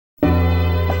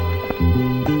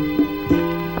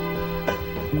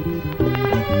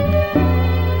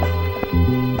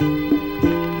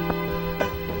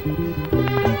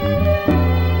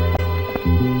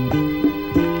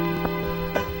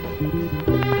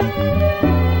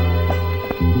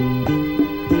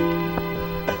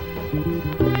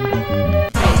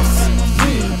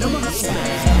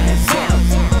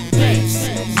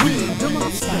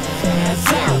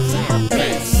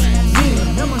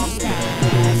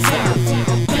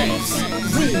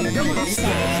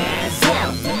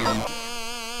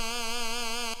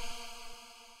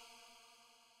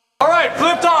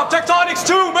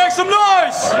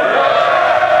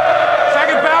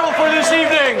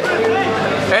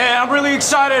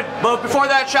excited, but before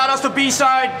that, shout outs to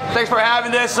B-Side. Thanks for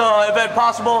having this event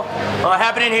possible.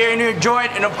 Happening here in New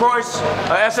Joint, and of course,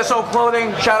 SSO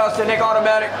Clothing. Shout outs to Nick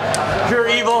Automatic, Pure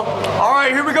Evil. All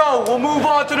right, here we go. We'll move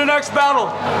on to the next battle.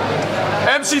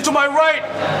 MC to my right,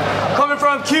 coming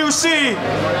from QC.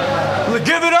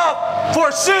 Give it up for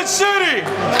SinCity.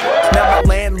 Now my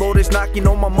landlord is knocking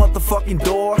on my motherfucking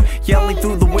door, yelling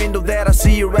through the window that I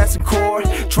see your ass in court.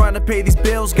 Trying to pay these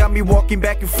bills got me walking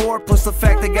back and forth. Plus the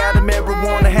fact I got a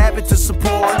marijuana habit to support.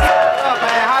 What's up,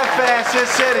 man? Hi, fans.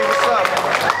 SinCity. What's up?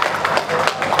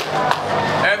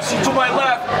 MC to my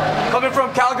left, coming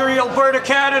from Calgary, Alberta,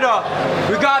 Canada.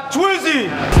 We got Twizzie.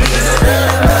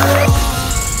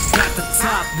 Got the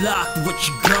top locked, what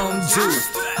you gon' do?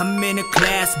 I'm in a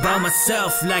class by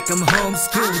myself like I'm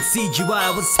homeschooled.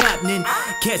 CGI, what's happening?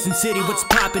 Kansas City, what's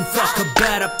poppin'? Fuck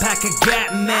about a pack of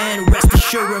Gat, man. Rest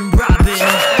assured I'm robbing.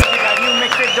 New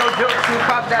mixtape, Joe,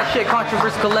 pop that shit.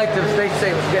 Controversy Collective, stay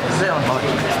safe. Let's get this on.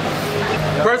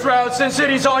 First round,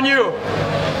 SinCity's on you.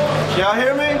 Y'all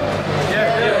hear me?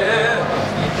 Yeah.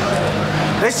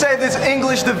 They say this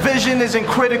English division is in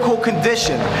critical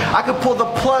condition. I could pull the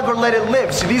plug or let it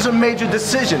live. See, these are major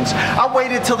decisions. I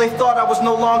waited till they thought I was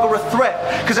no longer a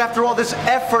threat. Cause after all this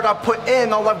effort I put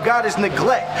in, all I've got is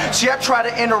neglect. See, I try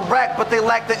to interact, but they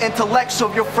lack the intellect. So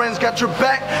if your friends got your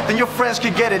back, then your friends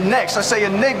could get it next. I say,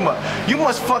 Enigma, you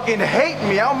must fucking hate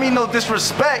me. I don't mean no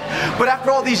disrespect, but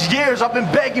after all these years, I've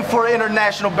been begging for an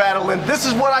international battle, and this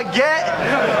is what I get?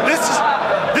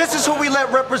 This is who we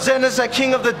let represent us at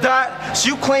King of the Dot. So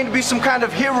you claim to be some kind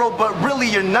of hero, but really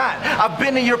you're not. I've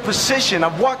been in your position,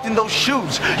 I've walked in those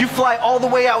shoes. You fly all the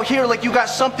way out here like you got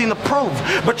something to prove.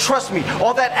 But trust me,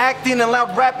 all that acting and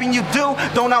loud rapping you do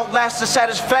don't outlast the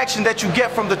satisfaction that you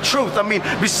get from the truth. I mean,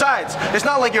 besides, it's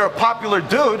not like you're a popular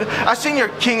dude. I seen your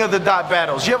King of the Dot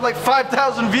battles. You have like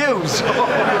 5,000 views.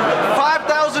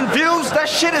 5,000 views? That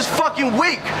shit is fucking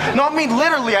weak. No, I mean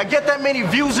literally, I get that many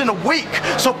views in a week.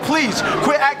 So please,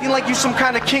 quit acting like you some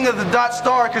kind of King of the Dot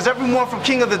star, because everyone from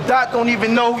King of the Dot don't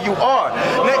even know who you are.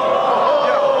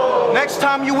 Next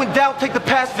time you in doubt, take the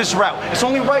pacifist route. It's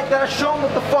only right that I show them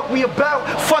what the fuck we about.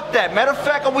 Fuck that. Matter of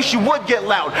fact, I wish you would get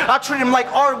loud. I treat him like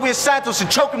Arwin Santos and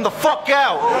choke him the fuck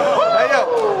out. Hey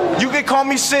yo, you can call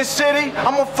me SinCity.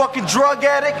 I'm a fucking drug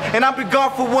addict, and I've been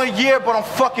gone for 1 year, but I'm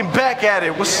fucking back at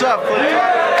it. What's up, buddy?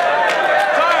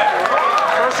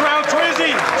 First round,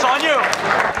 Twizzie. It's on you.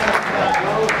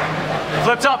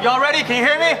 FlipTop, y'all ready? Can you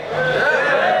hear me?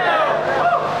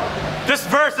 This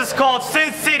verse is called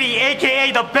SinCity,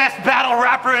 aka the best battle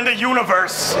rapper in the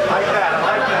universe. I like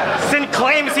that. Sin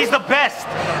claims he's the best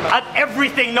at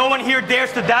everything. No one here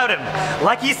dares to doubt him.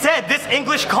 Like he said, this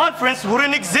English conference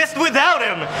wouldn't exist without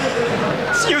him.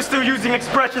 He's used to using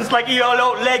expressions like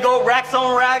YOLO, Lego, racks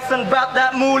on racks, and about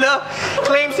that moolah.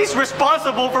 Claims he's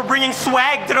responsible for bringing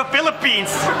swag to the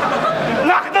Philippines.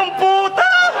 Nak ng puta!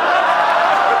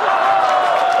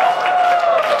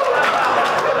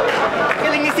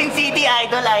 SinCity,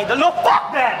 idol. No,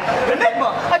 fuck that!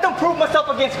 Enigma, I don't prove myself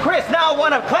against Chris. Now I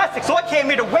want a classic, so I came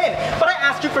here to win. But I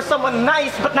asked you for someone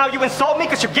nice, but now you insult me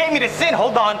because you gave me the sin.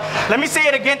 Hold on, let me say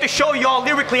it again to show y'all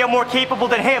lyrically I'm more capable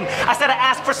than him. I said I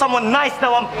asked for someone nice,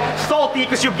 now I'm salty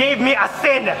because you gave me a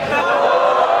sin.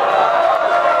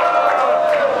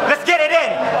 Let's get it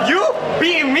in. You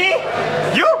beating me?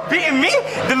 You beating me?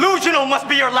 Delusional must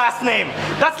be your last name.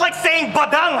 That's like saying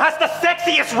Badang has the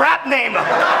sexiest rap name.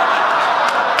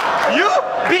 You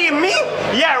beating me?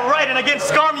 Yeah, right, and against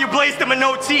Scarm you blazed him an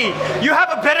OT. You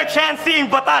have a better chance seeing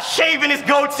Bata shaving his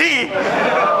goatee.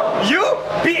 You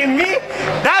beating me?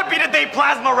 That'd be the day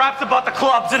Plasma raps about the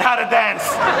clubs and how to dance.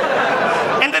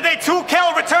 And the day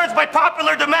 2Kel returns by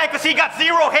popular demand because he got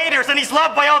 0 haters and he's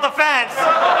loved by all the fans.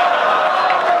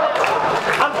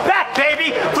 I'm back,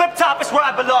 baby! FlipTop is where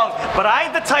I belong, but I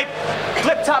ain't the type...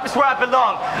 FlipTop is where I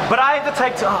belong, but I ain't the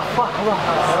type to... Oh, fuck, hold on.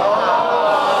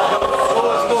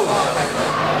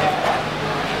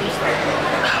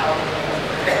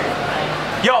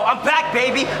 Yo, I'm back,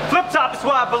 baby. FlipTop is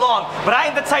where I belong, but I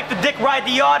ain't the type to dick ride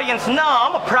the audience. Nah,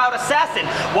 I'm a proud assassin.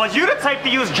 While you the type to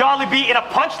use Jollibee in a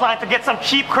punchline to get some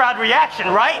cheap crowd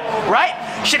reaction, right? Right?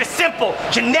 Shit is simple,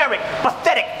 generic,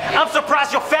 pathetic. I'm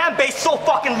surprised your fan base so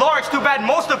fucking large. Too bad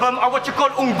most of them are what you call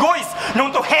unggoys,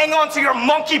 known to hang on to your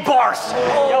monkey bars.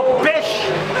 Yo, bitch.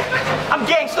 I'm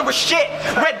gangster with shit.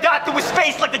 Red dot to his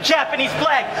face like the Japanese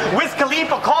flag. Wiz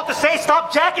Khalifa called to say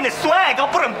stop jacking his swag. I'll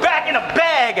put him back in a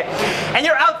bag. And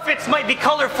your outfits might be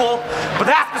colorful, but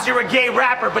that's because you're a gay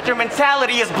rapper, but your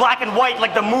mentality is black and white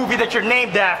like the movie that you're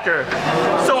named after.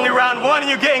 It's only round 1 and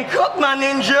you're getting cooked, my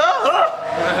ninja.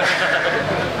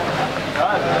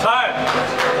 Time.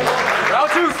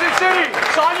 Round 2, SinCity.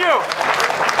 It's on you.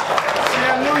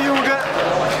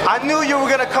 I knew you were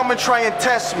gonna come and try and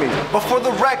test me, but for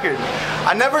the record,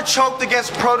 I never choked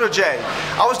against Protege.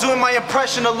 I was doing my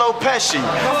impression of Lo Pesci.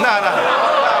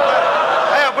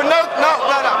 But no.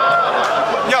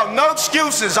 Yo, no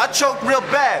excuses. I choked real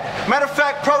bad. Matter of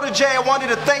fact, Protege, I wanted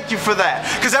to thank you for that.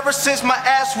 Cause ever since my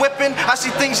ass whipping, I see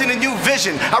things in a new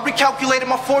vision. I recalculated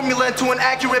my formula into an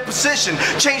accurate position.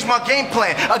 Changed my game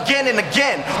plan again and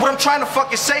again. What I'm trying to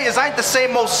fucking say is I ain't the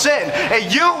same old Sin. Hey,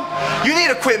 you need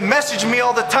to quit messaging me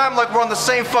all the time like we're on the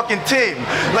same fucking team.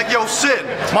 Like, yo, Sin,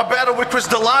 my battle with Chris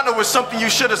Delano was something you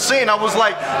should have seen. I was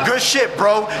like, good shit,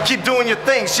 bro. Keep doing your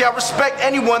thing. See, I respect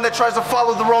anyone that tries to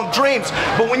follow their own dreams.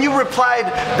 But when you replied,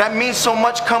 that means so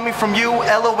much coming from you,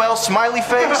 LOL, smiley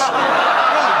face.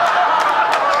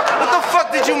 What the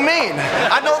fuck did you mean?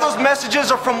 I know those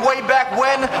messages are from way back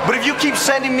when, but if you keep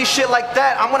sending me shit like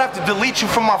that, I'm gonna have to delete you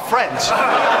from my friends.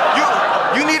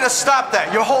 You need to stop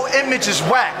that. Your whole image is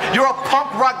whack. You're a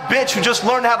punk rock bitch who just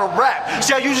learned how to rap.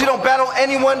 See, I usually don't battle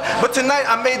anyone, but tonight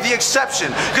I made the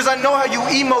exception. Cause I know how you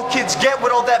emo kids get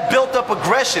with all that built up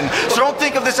aggression. So don't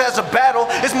think of this as a battle,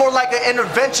 it's more like an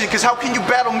intervention. Cause how can you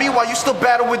battle me while you still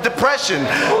battle with depression?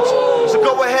 So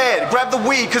go ahead, grab the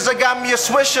weed, cause I got me a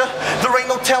swisher. There ain't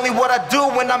no telling what I do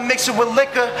when I mix it with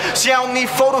liquor. See, I don't need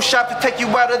Photoshop to take you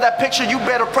out of that picture. You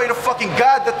better pray to fucking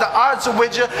God that the odds are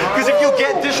with you. Cause if you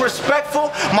get disrespectful,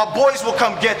 my boys will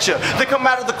come get you. They come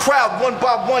out of the crowd one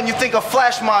by one. You think a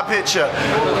flash mob hit you.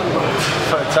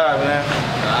 Time, man.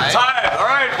 Time. All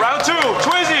right, round two.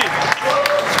 Twizzie.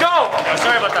 Let's go. Oh,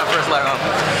 sorry about that first leg.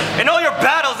 In all your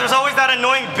battles, there's always that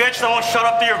annoying bitch that won't shut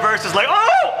up to your verses. Like, oh.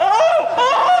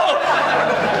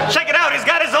 Check it out. He's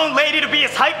got his own lady to be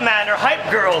his hype man or hype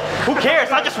girl. Who cares?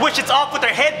 I just wish it's off with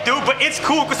her head, dude. But it's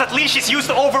cool because at least she's used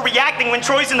to overreacting when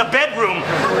Troy's in the bedroom.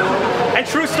 And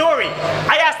true story,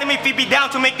 I asked him if he'd be down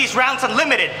to make these rounds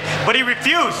unlimited, but he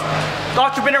refused.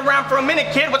 Thought you've been around for a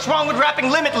minute, kid. What's wrong with rapping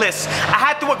limitless? I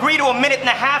had to agree to a minute and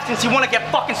a half since you want to get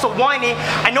fucking so whiny.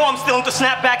 I know I'm still into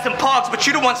snapbacks and pogs, but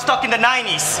you're the one stuck in the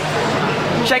 90s.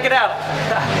 Check it out.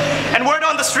 And word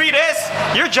on the street is,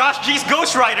 you're Josh G's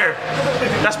ghostwriter.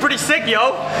 That's pretty sick,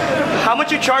 yo. How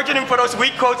much you charging him for those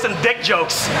weak quotes and dick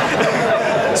jokes?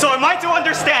 So am I to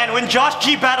understand when Josh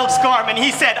G battled Scarm and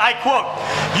he said, I quote,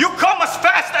 "You come as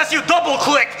fast as you double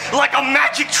click, like a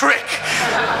magic trick."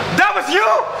 That was you?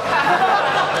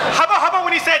 How about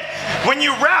when he said, "When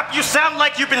you rap, you sound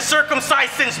like you've been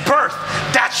circumcised since birth.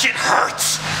 That shit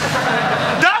hurts."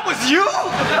 That was you?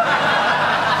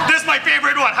 This is my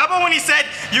favorite one. How about when he said,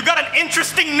 "You got an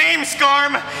interesting name,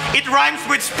 Scarm. It rhymes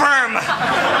with sperm."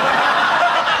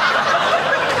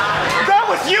 That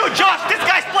was you, Josh. This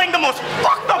guy's playing the most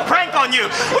fucked up prank on you.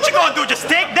 What you gonna do, just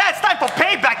take that? It's time for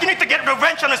payback. You need to get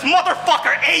revenge on this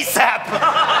motherfucker ASAP.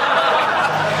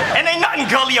 And ain't nothing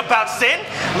gully about Sin.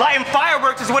 Lighting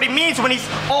fireworks is what he means when he's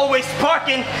always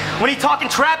sparking. When he's talking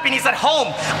trapping, he's at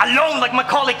home, alone like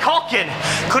Macaulay Culkin.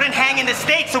 Couldn't hang in the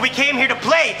States, so we came here to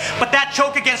play. But that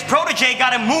choke against Protege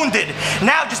got him wounded.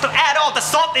 Now, just to add all the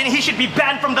salt in, he should be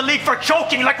banned from the league for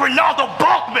choking like Ronaldo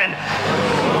Balkman.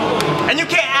 And you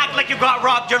can't act like you got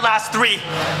robbed your last 3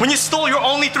 when you stole your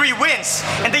only 3 wins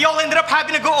and they all ended up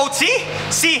having to go OT?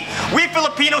 See, we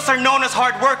Filipinos are known as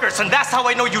hard workers, and that's how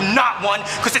I know you're not one,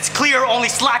 because it's clear only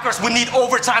slackers would need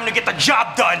overtime to get the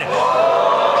job done.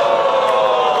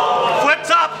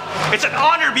 FlipTop, it's an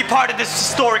honor to be part of this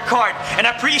historic card, and I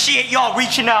appreciate y'all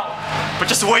reaching out. But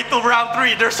just wait till round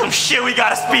 3, there's some shit we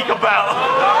gotta speak about.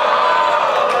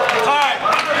 Alright,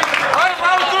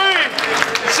 round 3,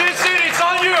 SinCity, it's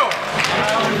on you.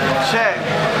 Check.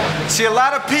 See, a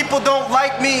lot of people don't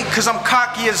like me because I'm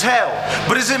cocky as hell.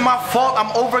 But is it my fault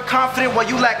I'm overconfident while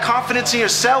you lack confidence in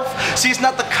yourself? See, it's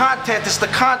not the content, it's the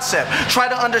concept. Try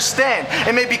to understand.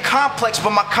 It may be complex,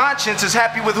 but my conscience is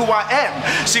happy with who I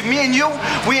am. See, me and you,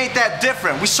 we ain't that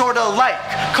different. We sorta alike.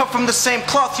 Cut from the same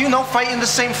cloth, you know, fighting the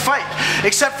same fight.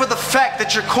 Except for the fact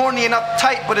that you're corny and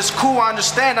uptight, but it's cool, I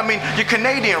understand. I mean, you're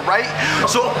Canadian, right?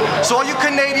 So all you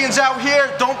Canadians out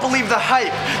here, don't believe the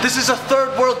hype. This is a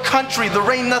third world country. There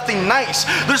ain't nothing nice.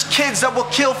 There's kids that will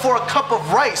kill for a cup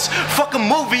of rice. Fuck a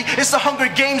movie, it's the Hunger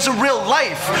Games in real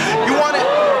life. You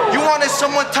wanted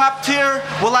someone top tier?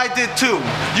 Well, I did too.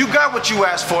 You got what you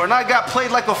asked for, and I got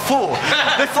played like a fool.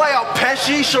 They fly out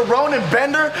Pesci, Sharon, and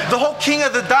Bender, the whole king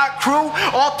of the dot crew,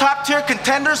 all top tier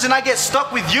contenders, and I get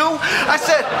stuck with you? I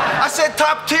said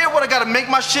top tier, what, I gotta make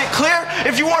my shit clear?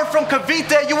 If you weren't from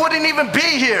Cavite, you wouldn't even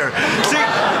be here. See,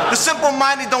 the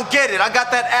simple-minded don't get it. I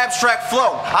got that abstract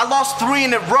flow. I lost 3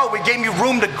 in a row, it gave me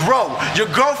room to grow. Your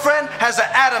girlfriend has an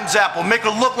Adam's apple, make her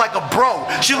look like a bro.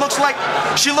 She looks like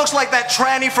that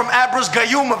tranny from Abra's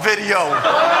Gayuma video.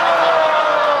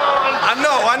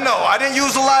 I know. I didn't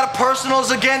use a lot of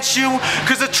personals against you,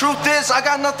 because the truth is, I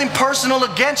got nothing personal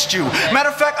against you. Matter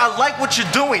of fact, I like what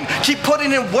you're doing. Keep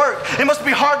putting in work. It must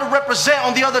be hard to represent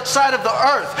on the other side of the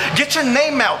earth. Get your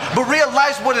name out, but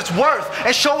realize what it's worth,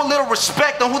 and show a little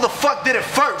respect on who the fuck did it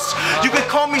first. You can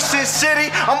call me SinCity,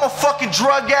 I'm a fucking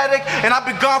drug addict, and I've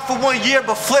been gone for 1 year,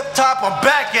 but FlipTop, I'm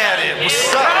back at it.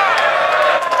 What's up?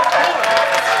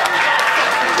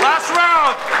 Last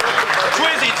round.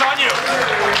 Twizzie, it's on you.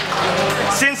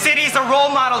 SinCity's a role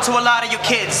model to a lot of you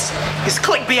kids. His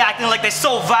clique be acting like they're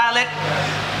so violent.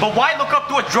 But why look up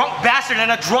to a drunk bastard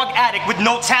and a drug addict with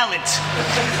no talent?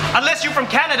 Unless you're from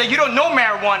Canada, you don't know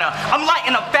marijuana. I'm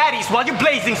lighting up fatties while you're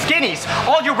blazing skinnies.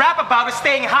 All you rap about is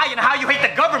staying high and how you hate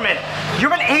the government.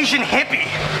 You're an Asian hippie.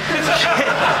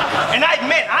 And I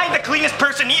admit, I ain't the cleanest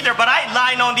person either, but I ain't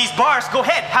lying on these bars. Go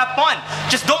ahead, have fun.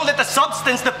 Just don't let the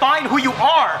substance define who you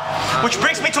are. Which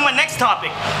brings me to my next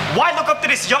topic. Why look up to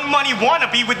this young money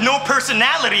wannabe with no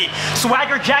personality?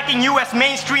 Swagger jacking US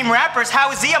mainstream rappers,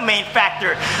 how is he a main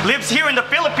factor? Lives here in the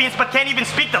Philippines but can't even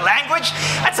speak the language?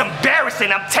 That's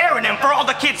embarrassing. I'm tearing him for all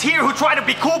the kids here who try to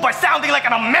be cool by sounding like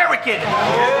an American.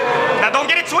 Now don't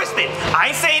get it twisted. I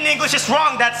ain't saying English is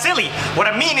wrong, that's silly. What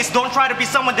I mean is don't try to be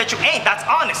someone that you ain't, that's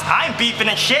honest. I ain't beefing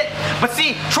and shit. But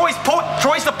see, Troy's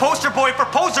the poster boy for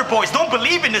poser boys. Don't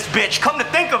believe in this bitch. Come to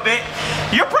think of it,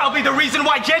 you're probably the reason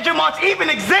why Jegemonts even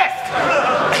exist.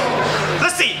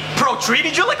 Let's see, Pro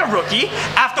treated you like a rookie.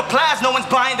 After Plaz, no one's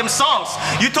buying them songs.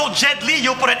 You told Jet Li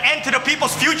you'll put an end to the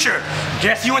people's future.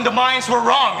 Guess you and the Mayans were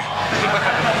wrong.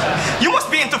 You must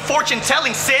be into fortune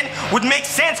telling, Sin. Would make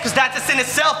sense, cause that's a sin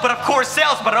itself, but of course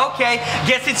sells. But okay,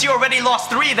 guess since you already lost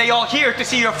 3, they all here to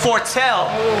see your foretell.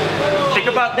 Think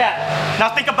about that. Now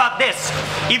think about this.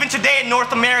 Even today in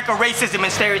North America, racism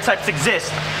and stereotypes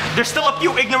exist. There's still a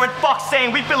few ignorant fucks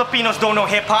saying we Filipinos don't know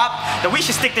hip-hop, that we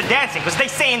should stick to dancing, cause they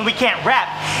saying we can't rap.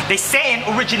 They saying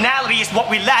originality is what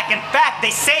we lack. In fact,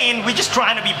 they saying we just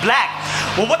trying to be black.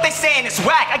 Well, what they saying is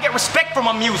whack. I get respect from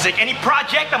my music. Any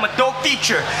project, I'm a dope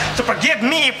feature. So forgive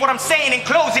me if what I'm saying in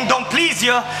closing don't please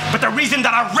ya, but the reason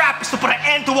that I rap is to put an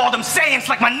end to all them sayings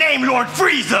like my name, Lord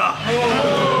Frieza.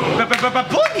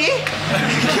 Boogie.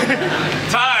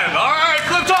 Time. All right,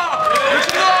 FlipTop. What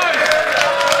you doing?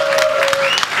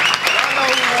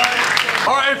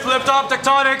 All right, FlipTop,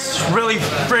 Tectonics. Really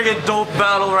friggin' dope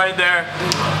battle right there.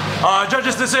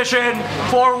 Judges' decision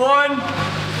 4-1.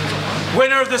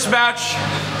 Winner of this match,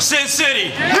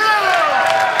 SinCity. Yeah!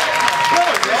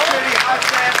 SinCity, hot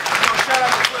fans. Yo, shout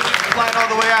out to Twizzie flying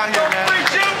all the way out here, man. Free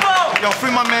Jimbo! Yo,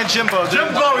 free my man Jimbo, dude.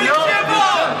 Jimbo, yo!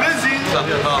 Jimbo! Busy.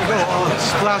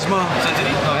 It's Plasma.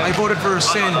 I voted for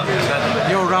Sin.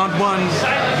 Yo, round 1,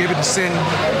 gave it to Sin.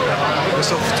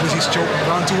 Because of Twizzie's joke.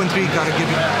 Round 2 and 3, gotta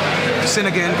give it to Sin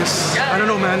again. Because, I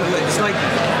don't know, man. It's like,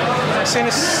 Sin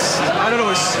is, I don't know,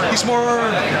 he's more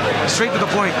straight to the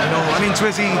point, you know. I mean,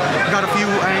 Twizzie got a few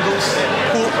angles,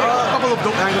 cool, a couple of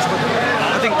dope angles, but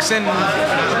I think Sin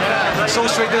so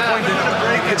straight to the point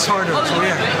that it's harder. So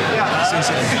yeah,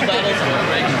 SinCity.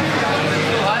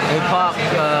 Hiphop,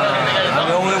 I'm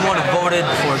the only one who voted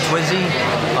for Twizzie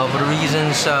for the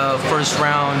reasons first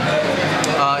round.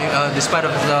 Despite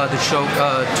of the choke,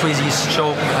 Twizzie's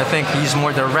choke, I think he's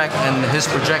more direct and his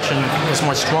projection is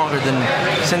more stronger than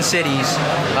SinCity's.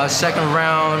 Second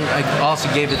round, I also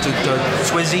gave it to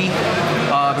Twizzie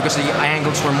because the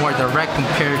angles were more direct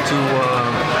compared to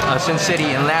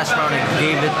SinCity. And last round, I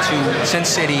gave it to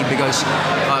SinCity because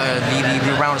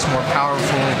the round is more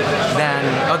powerful than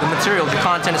the material. The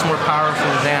content is more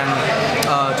powerful than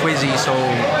Twizzie, so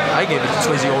I gave it to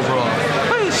Twizzie overall.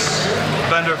 Peace.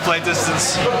 Bender flight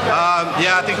distance.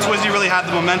 Yeah, I think Twizzie really had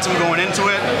the momentum going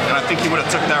into it, and I think he would have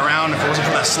took that round if it wasn't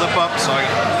for that slip up. So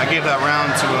I gave that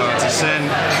round to Sin.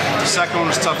 The second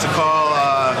one was tough to call.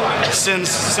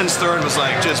 Sin's third was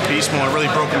like just beast mode,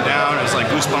 really broke him down. It was like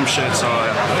goosebump shit. So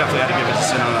I definitely had to give it to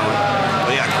Sin on that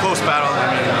one. But yeah, close battle.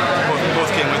 I mean,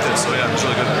 both came with it. So yeah, it was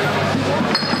really good.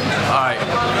 All right.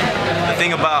 The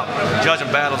thing about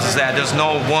judging battles is that there's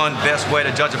no one best way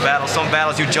to judge a battle. Some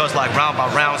battles you judge like round by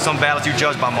round. Some battles you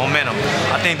judge by momentum.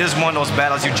 I think this is one of those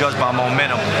battles you judge by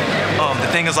momentum. The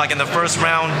thing is, like in the first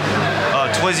round,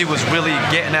 Twizzie was really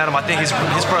getting at him. I think his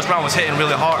first round was hitting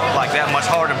really hard, like that much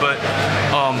harder, but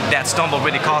that stumble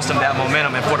really cost him that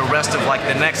momentum. And for the rest of like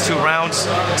the next 2 rounds,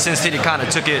 SinCity kind of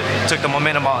took the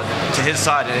momentum to his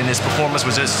side, and his performance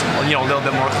was just a little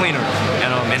bit more cleaner,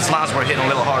 and his lines were hitting a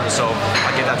little harder. So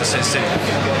I give that to SinCity.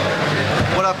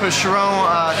 What up, it's Sharon.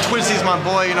 Twizzie's my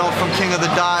boy, from King of the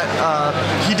Dot.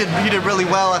 He did really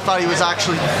well. I thought he was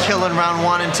actually killing round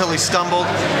 1 until he stumbled.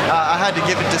 I had to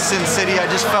give it to SinCity. I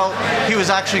just felt he was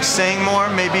actually saying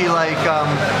more. Maybe like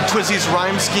Twizzie's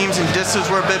rhyme schemes and disses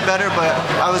were a bit better, but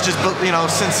I was just, you know,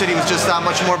 SinCity was just that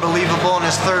much more believable, and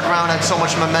his third round had so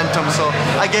much momentum, so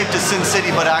I gave to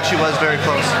SinCity, but it actually was very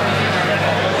close.